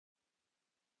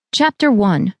Chapter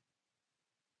 1.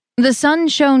 The sun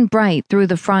shone bright through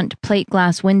the front plate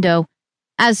glass window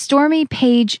as Stormy,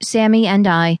 Paige, Sammy, and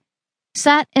I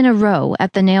sat in a row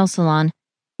at the nail salon,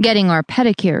 getting our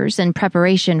pedicures in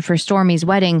preparation for Stormy's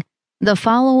wedding the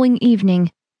following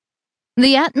evening.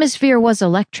 The atmosphere was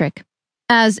electric,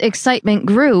 as excitement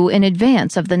grew in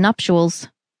advance of the nuptials.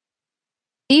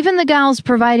 Even the gals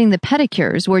providing the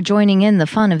pedicures were joining in the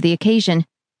fun of the occasion.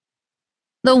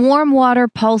 The warm water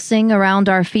pulsing around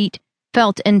our feet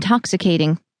felt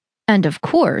intoxicating, and of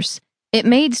course, it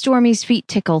made Stormy's feet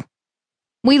tickle.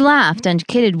 We laughed and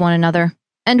kidded one another,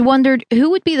 and wondered who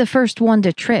would be the first one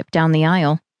to trip down the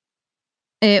aisle.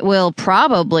 "It will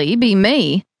probably be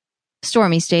me,"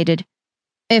 Stormy stated.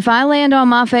 "If I land on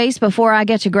my face before I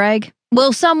get to Greg,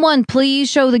 will someone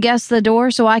please show the guests the door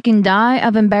so I can die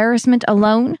of embarrassment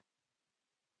alone?"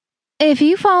 "If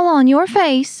you fall on your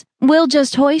face, we'll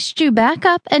just hoist you back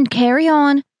up and carry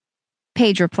on,"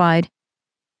 Paige replied.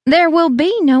 "There will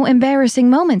be no embarrassing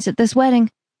moments at this wedding,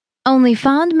 only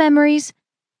fond memories,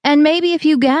 and maybe a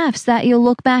few gaffes that you'll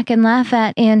look back and laugh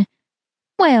at in,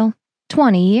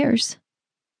 20 years.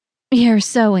 "You're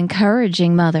so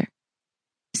encouraging, Mother,"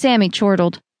 Sammy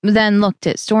chortled, then looked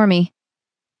at Stormy.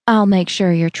 "I'll make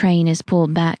sure your train is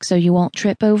pulled back so you won't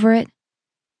trip over it."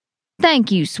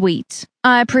 "Thank you, sweets.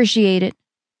 I appreciate it."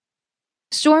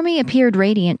 Stormy appeared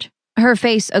radiant, her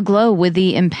face aglow with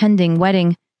the impending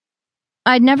wedding.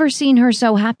 I'd never seen her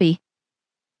so happy.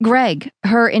 Greg,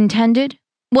 her intended,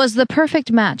 was the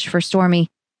perfect match for Stormy.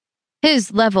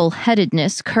 His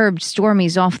level-headedness curbed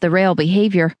Stormy's off-the-rail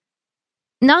behavior.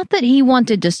 Not that he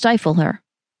wanted to stifle her.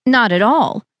 Not at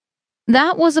all.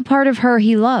 That was a part of her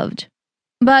he loved.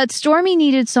 But Stormy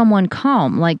needed someone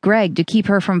calm like Greg to keep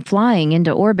her from flying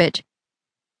into orbit.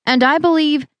 And I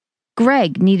believe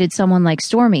Greg needed someone like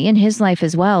Stormy in his life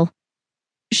as well.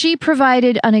 She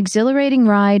provided an exhilarating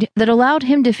ride that allowed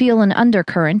him to feel an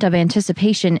undercurrent of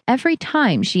anticipation every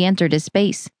time she entered his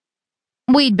space.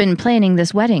 We'd been planning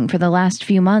this wedding for the last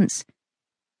few months.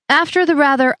 After the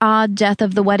rather odd death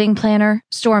of the wedding planner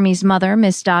Stormy's mother,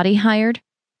 Miss Dottie, hired,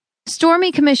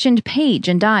 Stormy commissioned Paige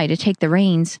and I to take the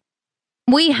reins.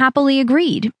 We happily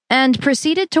agreed and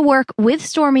proceeded to work with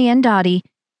Stormy and Dottie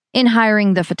in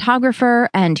hiring the photographer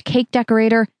and cake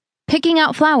decorator, picking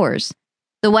out flowers,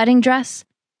 the wedding dress,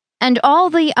 and all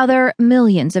the other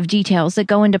millions of details that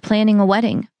go into planning a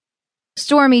wedding.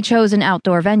 Stormy chose an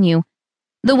outdoor venue.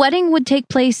 The wedding would take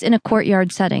place in a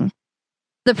courtyard setting.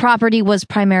 The property was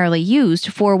primarily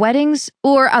used for weddings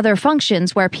or other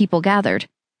functions where people gathered.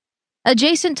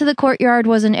 Adjacent to the courtyard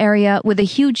was an area with a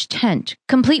huge tent,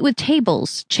 complete with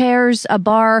tables, chairs, a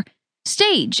bar,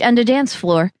 stage, and a dance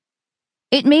floor.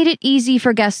 It made it easy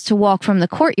for guests to walk from the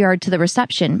courtyard to the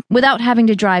reception without having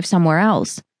to drive somewhere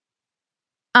else.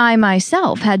 I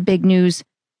myself had big news.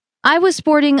 I was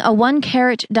sporting a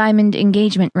 1-carat diamond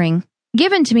engagement ring,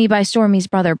 given to me by Stormy's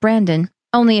brother Brandon,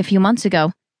 only a few months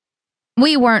ago.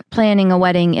 We weren't planning a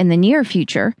wedding in the near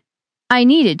future. I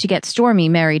needed to get Stormy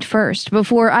married first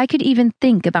before I could even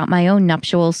think about my own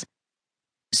nuptials.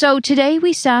 So today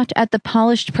we sat at the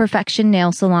polished perfection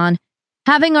nail salon,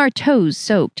 having our toes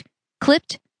soaked,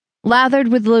 clipped, lathered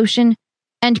with lotion,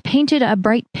 and painted a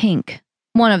bright pink,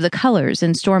 one of the colors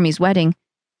in Stormy's wedding.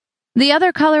 The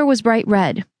other color was bright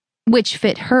red, which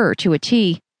fit her to a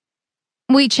T.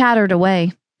 We chattered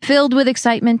away, filled with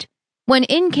excitement, when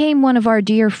in came one of our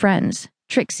dear friends,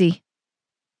 Trixie.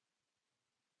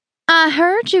 "I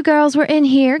heard you girls were in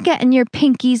here getting your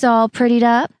pinkies all prettied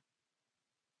up."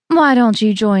 "Why don't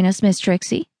you join us, Miss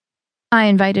Trixie?" I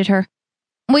invited her.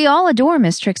 We all adore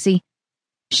Miss Trixie.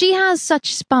 She has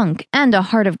such spunk and a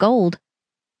heart of gold.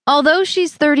 Although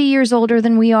she's 30 years older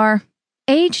than we are,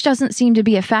 age doesn't seem to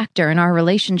be a factor in our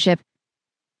relationship.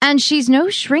 And she's no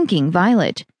shrinking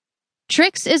violet.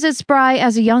 Trix is as spry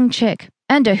as a young chick,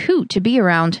 and a hoot to be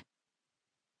around.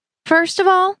 "First of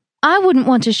all, I wouldn't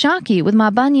want to shock you with my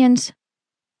bunions."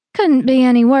 "Couldn't be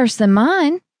any worse than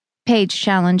mine," Paige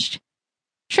challenged.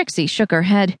 Trixie shook her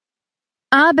head.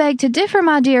 "I beg to differ,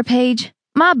 my dear Paige.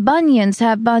 My bunions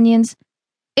have bunions.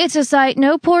 It's a sight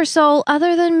no poor soul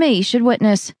other than me should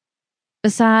witness.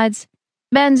 Besides,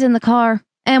 Ben's in the car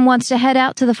and wants to head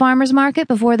out to the farmer's market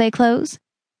before they close."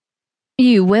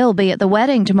 "You will be at the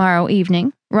wedding tomorrow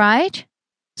evening, right?"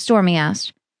 Stormy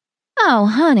asked. "Oh,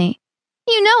 honey,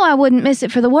 you know I wouldn't miss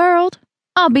it for the world.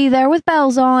 I'll be there with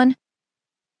bells on."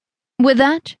 With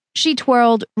that, she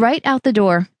twirled right out the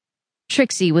door.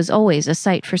 Trixie was always a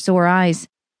sight for sore eyes.